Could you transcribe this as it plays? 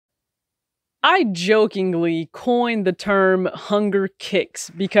I jokingly coined the term hunger kicks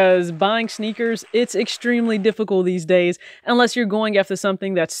because buying sneakers, it's extremely difficult these days unless you're going after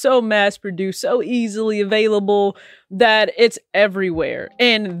something that's so mass produced, so easily available that it's everywhere.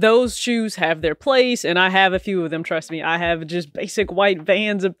 And those shoes have their place, and I have a few of them, trust me. I have just basic white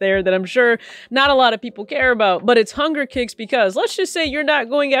Vans up there that I'm sure not a lot of people care about, but it's hunger kicks because let's just say you're not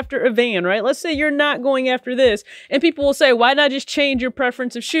going after a Van, right? Let's say you're not going after this, and people will say, why not just change your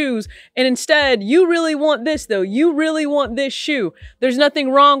preference of shoes? And instead, you really want this though. You really want this shoe. There's nothing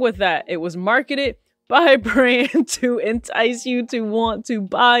wrong with that. It was marketed by a brand to entice you to want to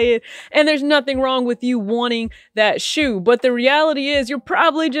buy it. And there's nothing wrong with you wanting that shoe. But the reality is you're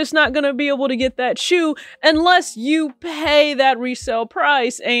probably just not going to be able to get that shoe unless you pay that resale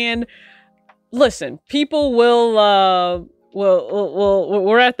price. And listen, people will,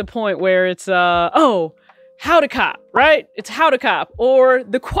 we're at the point where it's, oh, how to cop, right? It's how to cop. Or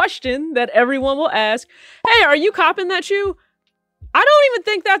the question that everyone will ask, hey, are you copping that shoe? I don't even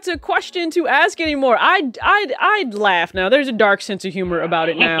think that's a question to ask anymore. I'd laugh now. There's a dark sense of humor about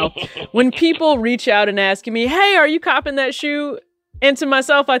it now. When people reach out and ask me, hey, are you copping that shoe? And to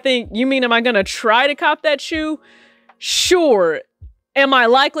myself, I think, you mean, am I going to try to cop that shoe? Sure. Am I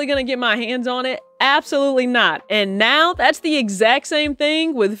likely going to get my hands on it? Absolutely not. And now that's the exact same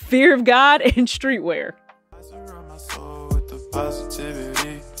thing with fear of God and streetwear.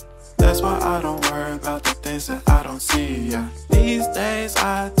 That's why I don't worry about the things that I don't see, yeah. These days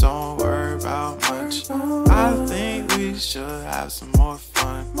I don't worry about much. I think we should have some more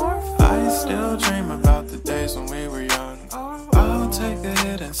fun. I still dream about the days when we were young. I'll take the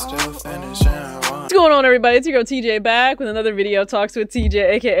hit and still finish and run. What's going on, everybody? It's your girl TJ back with another video. Talks with TJ,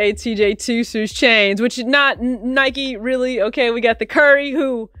 aka TJ2 Swoosh Chains, which is not Nike really. Okay, we got the Curry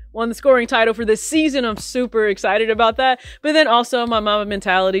who won the scoring title for this season. I'm super excited about that. But then also my Mama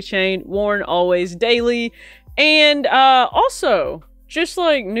Mentality chain, worn always daily. And also, just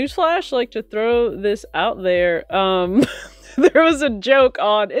like newsflash, like to throw this out there, there was a joke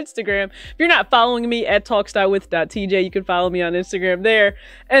on Instagram. If you're not following me at TALKSWITHTJ, you can follow me on Instagram there.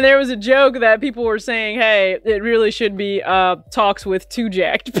 And there was a joke that people were saying, hey, it really should be Talks with Too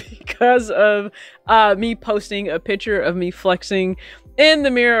Jacked because of me posting a picture of me flexing in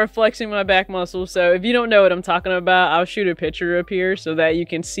the mirror, flexing my back muscles. So if you don't know what I'm talking about, I'll shoot a picture up here so that you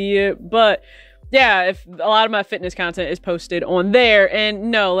can see it. But yeah, if a lot of my fitness content is posted on there.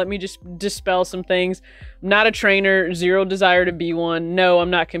 And no, let me just dispel some things. I'm not a trainer, zero desire to be one. No, I'm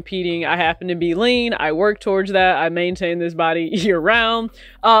not competing. I happen to be lean. I work towards that. I maintain this body year round.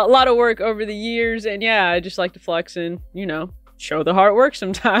 A lot of work over the years. And yeah, I just like to flex and, you know, show the hard work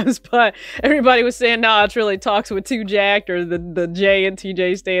sometimes. But everybody was saying, nah, it's really Talks with Too Jacked, or the J and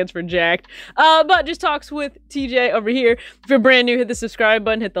TJ stands for jacked. But just Talks with TJ over here. If you're brand new, hit the subscribe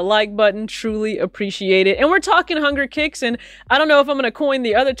button, hit the like button, truly appreciate it. And we're talking hunger kicks, and I don't know if I'm gonna coin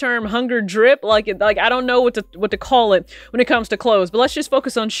the other term hunger drip, like I don't know what to call it when it comes to clothes, but let's just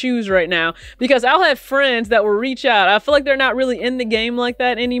focus on shoes right now, because I'll have friends that will reach out. I feel like they're not really in the game like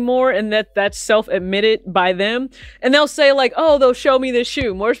that anymore, and that's self-admitted by them, and they'll say like, oh, they'll show me this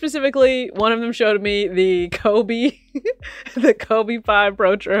shoe. More specifically, one of them showed me the Kobe, the Kobe 5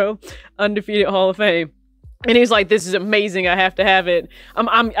 Protro Undefeated Hall of Fame. And he's like, this is amazing. I have to have it.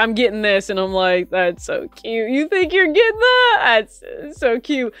 I'm getting this. And I'm like, that's so cute. You think you're getting that? That's so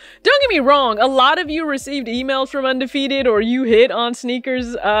cute. Don't get me wrong. A lot of you received emails from Undefeated, or you hit on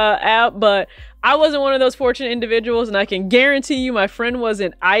Sneakers app, but I wasn't one of those fortunate individuals, and I can guarantee you my friend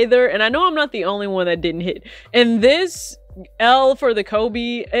wasn't either. And I know I'm not the only one that didn't hit. And this L for the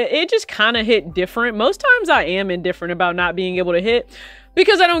Kobe, it just kind of hit different. Most times I am indifferent about not being able to hit,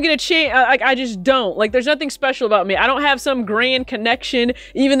 because I don't get a chance. I just don't. Like, there's nothing special about me. I don't have some grand connection.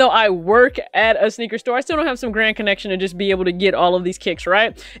 Even though I work at a sneaker store, I still don't have some grand connection to just be able to get all of these kicks,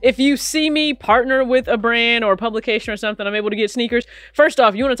 right? If you see me partner with a brand or a publication or something, I'm able to get sneakers. First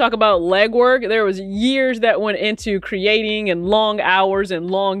off, you want to talk about legwork? There was years that went into creating, and long hours and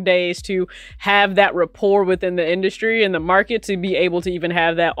long days to have that rapport within the industry and the market to be able to even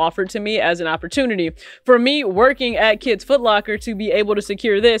have that offered to me as an opportunity. For me, working at Kids Foot Locker, to be able to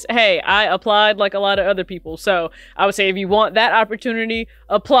secure this, hey, I applied like a lot of other people. So I would say, if you want that opportunity,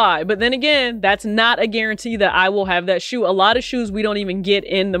 apply. But then again, that's not a guarantee that I will have that shoe. A lot of shoes we don't even get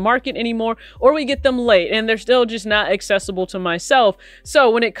in the market anymore, or we get them late and they're still just not accessible to myself. So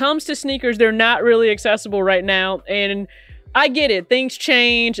when it comes to sneakers, they're not really accessible right now. And I get it. Things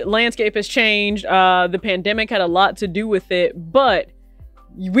change. Landscape has changed. The pandemic had a lot to do with it, but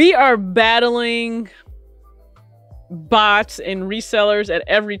we are battling bots and resellers at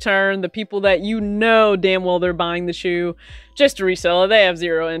every turn, the people that you know damn well they're buying the shoe just to resell it. They have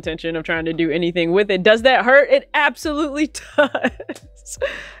zero intention of trying to do anything with it. Does that hurt? It absolutely does.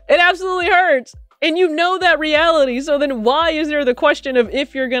 It absolutely hurts. And you know that reality. So then why is there the question of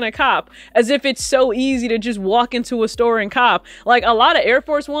if you're gonna cop? As if it's so easy to just walk into a store and cop. Like a lot of Air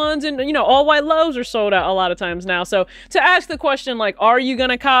Force Ones and, you know, all white lows are sold out a lot of times now. So to ask the question, like, are you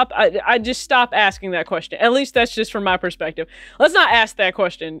gonna cop? I just stop asking that question. At least that's just from my perspective. Let's not ask that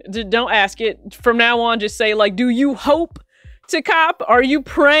question. Don't ask it. From now on, just say, like, do you hope to cop? Are you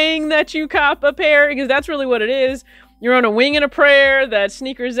praying that you cop a pair? Because that's really what it is. You're on a wing and a prayer that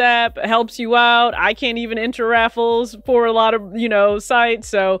Sneakers app helps you out. I can't even enter raffles for a lot of, you know, sites.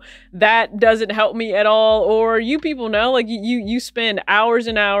 So that doesn't help me at all. Or you people know, like you spend hours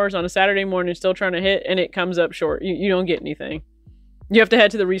and hours on a Saturday morning still trying to hit and it comes up short. You don't get anything. You have to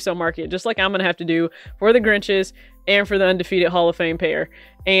head to the resale market, just like I'm going to have to do for the Grinches and for the undefeated Hall of Fame pair.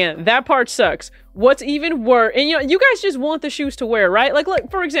 And that part sucks. What's even worse, and you know, you guys just want the shoes to wear, right? Like,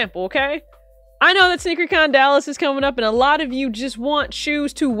 look, for example, okay? I know that SneakerCon Dallas is coming up and a lot of you just want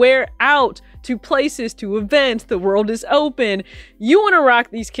shoes to wear out to places, to events. The world is open. You want to rock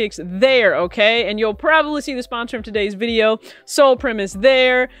these kicks there, okay? And you'll probably see the sponsor of today's video, SolePremise,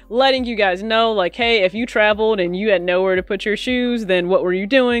 there, letting you guys know, like, hey, if you traveled and you had nowhere to put your shoes, then what were you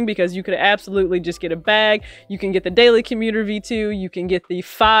doing? Because you could absolutely just get a bag. You can get the Daily Commuter V2. You can get the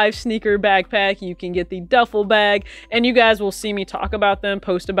 5 sneaker backpack. You can get the duffel bag. And you guys will see me talk about them,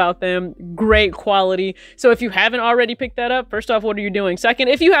 post about them. Great quality. So if you haven't already picked that up, first off, what are you doing? Second,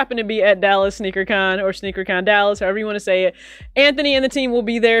 if you happen to be at Dallas SneakerCon or SneakerCon Dallas, however you want to say it, Anthony and the team will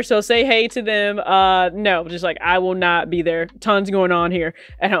be there, so say hey to them. No, just like I will not be there. Tons going on here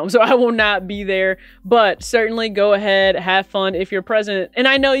at home, so I will not be there, but certainly go ahead, have fun if you're present. And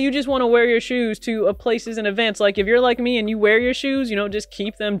I know you just want to wear your shoes to places and events. Like if you're like me and you wear your shoes, you don't just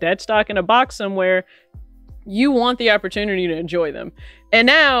keep them dead stock in a box somewhere. You want the opportunity to enjoy them. And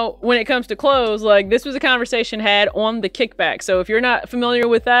now when it comes to clothes, like this was a conversation had on the Kickback. So if you're not familiar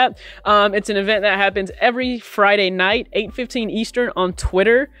with that, it's an event that happens every Friday night, 8:15 Eastern on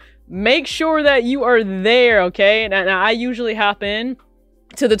Twitter. Make sure that you are there, okay? And I usually hop in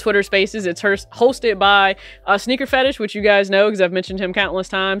to the Twitter spaces. It's hosted by Sneaker Fetish, which you guys know because I've mentioned him countless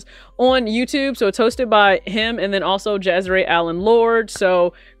times on YouTube. So it's hosted by him and then also Jazray Allen Lord.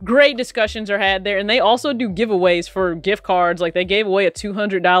 So great discussions are had there. And they also do giveaways for gift cards. Like they gave away a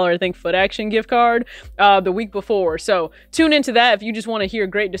 $200, I think, Foot Action gift card the week before. So tune into that if you just want to hear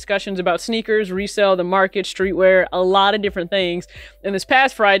great discussions about sneakers, resale, the market, streetwear, a lot of different things. And this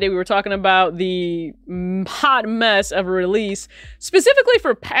past Friday, we were talking about the hot mess of a release, specifically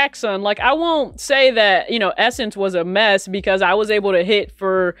for PacSun. Like I won't say that, you know, Essence was a mess because I was able to hit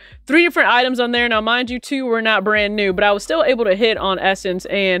for 3 different items on there. Now, mind you, 2 were not brand new, but I was still able to hit on Essence.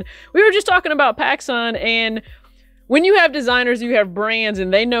 And we were just talking about PacSun, and when you have designers, you have brands,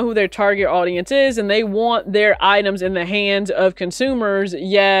 and they know who their target audience is, and they want their items in the hands of consumers,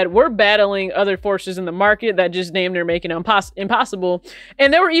 yet we're battling other forces in the market that just damn near make it impossible.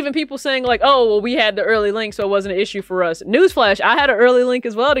 And there were even people saying like, oh, well, we had the early link, so it wasn't an issue for us. Newsflash, I had an early link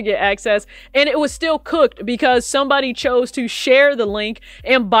as well to get access, and it was still cooked because somebody chose to share the link,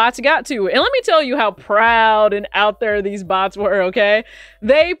 and bots got to it. And let me tell you how proud and out there these bots were, okay?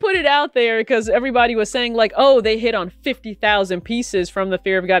 They put it out there because everybody was saying like, oh, they hit on 50,000 pieces from the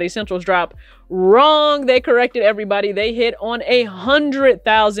Fear of God Essentials drop. Wrong. They corrected everybody. They hit on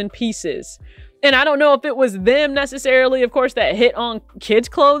 100,000 pieces. And I don't know if it was them necessarily, of course, that hit on kids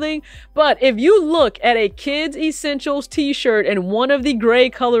clothing. But if you look at a Kids Essentials t-shirt in one of the gray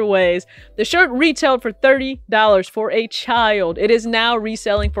colorways, the shirt retailed for $30 for a child. It is now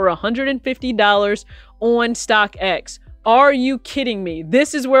reselling for $150 on StockX. Are you kidding me?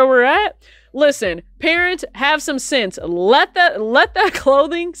 This is where we're at? Listen, parents, have some sense. Let that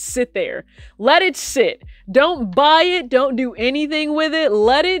clothing sit there. Let it sit. Don't buy it. Don't do anything with it.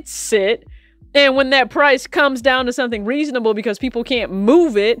 Let it sit. And when that price comes down to something reasonable because people can't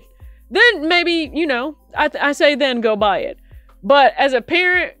move it, then maybe, you know, I say then go buy it. But as a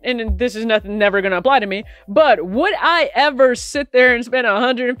parent, and this is never going to apply to me, but would I ever sit there and spend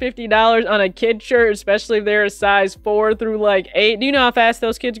 $150 on a kid shirt, especially if they're a size 4 through like 8? Do you know how fast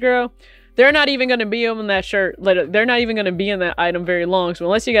those kids grow? They're not even going to be on that shirt. They're not even going to be in that item very long. So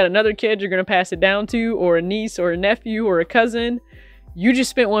unless you got another kid you're going to pass it down to, or a niece or a nephew or a cousin, you just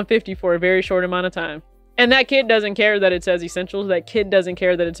spent $150 for a very short amount of time. And that kid doesn't care that it says Essentials. That kid doesn't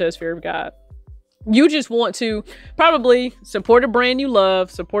care that it says Fear of God. You just want to probably support a brand you love,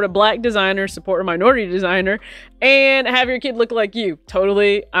 support a black designer, support a minority designer, and have your kid look like you.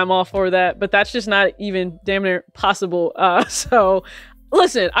 Totally, I'm all for that, but that's just not even damn near possible. So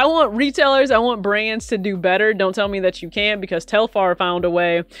listen, I want retailers, I want brands to do better. Don't tell me that you can't, because Telfar found a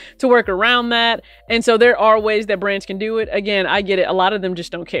way to work around that. And so there are ways that brands can do it. Again, I get it. A lot of them just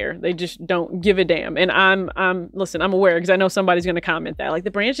don't care. They just don't give a damn. And listen, I'm aware, because I know somebody's going to comment that. Like,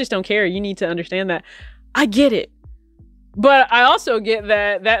 the brands just don't care. You need to understand that. I get it. But I also get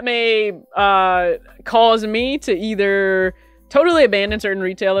that that may cause me to either totally abandon certain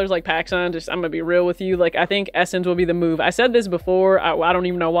retailers like PacSun. Just, I'm gonna be real with you. Like, I think Essence will be the move. I said this before. I don't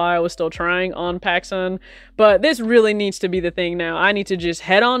even know why I was still trying on PacSun, but this really needs to be the thing now. I need to just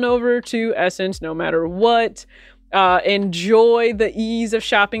head on over to Essence no matter what. Enjoy the ease of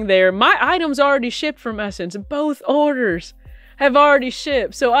shopping there. My items already shipped from Essence. Both orders have already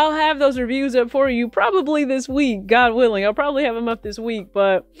shipped. So I'll have those reviews up for you probably this week, God willing. I'll probably have them up this week,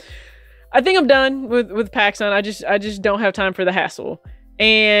 but I think I'm done with PacSun. I just don't have time for the hassle.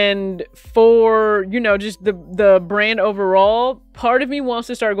 And for, you know, just the brand overall, part of me wants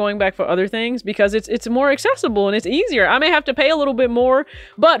to start going back for other things because it's more accessible and it's easier. I may have to pay a little bit more,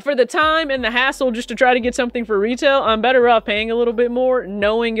 but for the time and the hassle just to try to get something for retail, I'm better off paying a little bit more,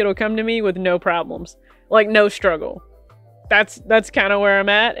 knowing it'll come to me with no problems, like no struggle. That's kind of where I'm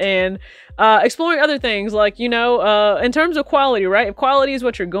at. And exploring other things, like, you know, in terms of quality, right? If quality is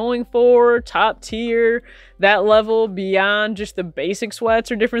what you're going for, top tier, that level beyond just the basic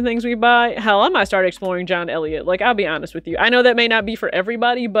sweats or different things we buy, hell, I might start exploring John Elliott. Like, I'll be honest with you. I know that may not be for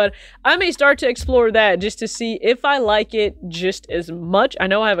everybody, but I may start to explore that just to see if I like it just as much. I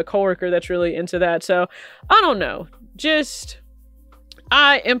know I have a coworker that's really into that, so I don't know. Just,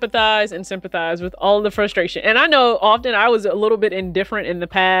 I empathize and sympathize with all the frustration. And I know often I was a little bit indifferent in the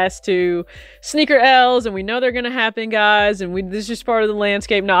past to sneaker L's, and we know they're going to happen, guys. And this is just part of the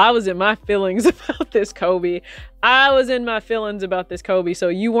landscape. No, I was in my feelings about this Kobe. I was in my feelings about this Kobe. So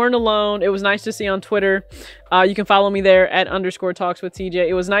you weren't alone. It was nice to see on Twitter. You can follow me there at _talkswithtj.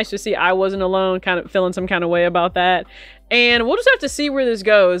 It was nice to see I wasn't alone, kind of feeling some kind of way about that. And we'll just have to see where this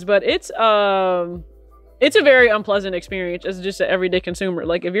goes. But it's a very unpleasant experience as just an everyday consumer.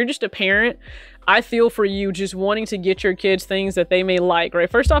 Like, if you're just a parent, I feel for you just wanting to get your kids things that they may like, right?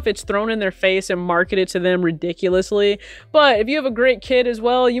 First off, it's thrown in their face and marketed to them ridiculously. But if you have a great kid as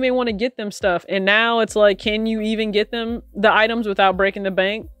well, you may want to get them stuff. And now it's like, can you even get them the items without breaking the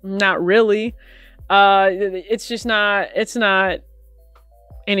bank? Not really. It's just not, it's not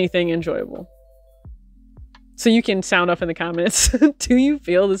anything enjoyable. So you can sound off in the comments. Do you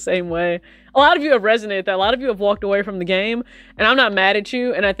feel the same way? A lot of you have resonated with that. A lot of you have walked away from the game, and I'm not mad at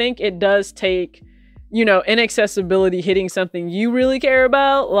you. And I think it does take, you know, inaccessibility hitting something you really care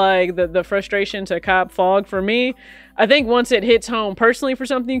about, like the frustration to cop fog for me. I think once it hits home personally for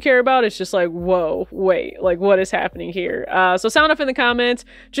something you care about, it's just like, whoa, wait, like, what is happening here? So sound off in the comments.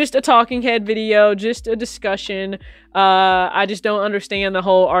 Just a talking head video, just a discussion. I just don't understand the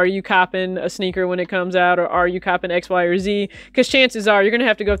whole, are you copping a sneaker when it comes out, or are you copping X, Y, or Z? Because chances are you're going to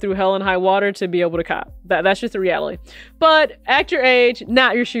have to go through hell and high water to be able to cop. That's just the reality. But act your age,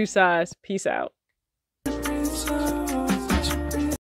 not your shoe size. Peace out.